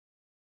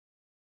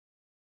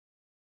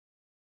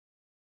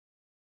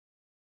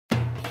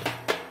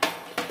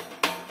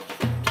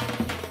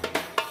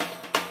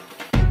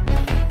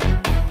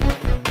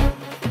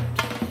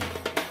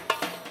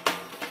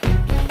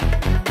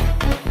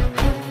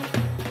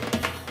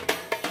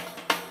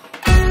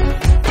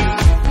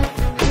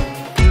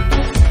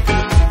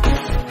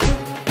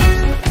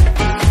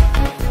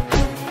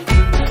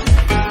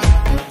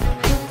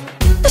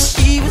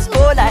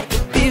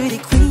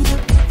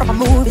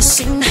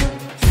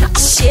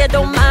said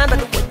don't mind,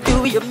 but what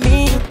do you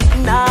mean?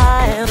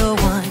 I'm the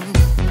one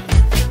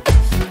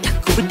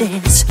who would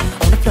dance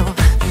on the floor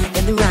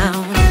and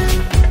around.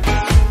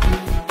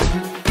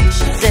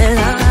 She said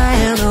I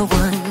am the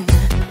one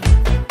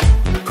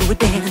who would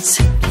dance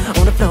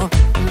on the floor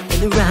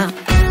and around.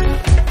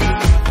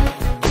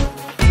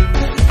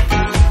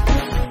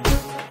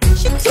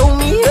 She told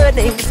me her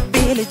name was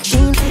Billie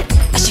Jean,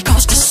 as she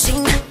caused a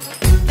scene.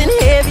 Then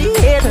heavy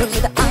hit her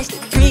with an icy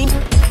dream.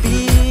 Be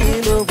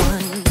the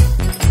one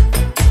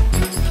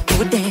who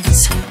would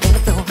dance on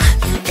the floor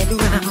and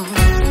around.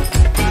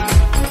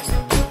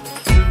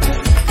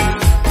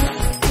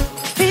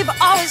 People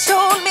always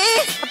told me,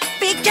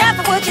 be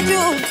careful what you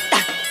do.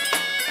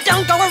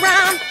 Don't go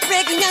around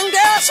breaking young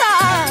girls'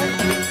 heart.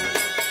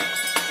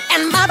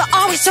 And mother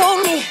always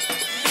told me,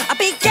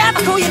 be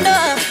careful who you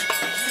love,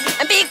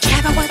 and be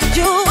careful what you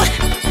do.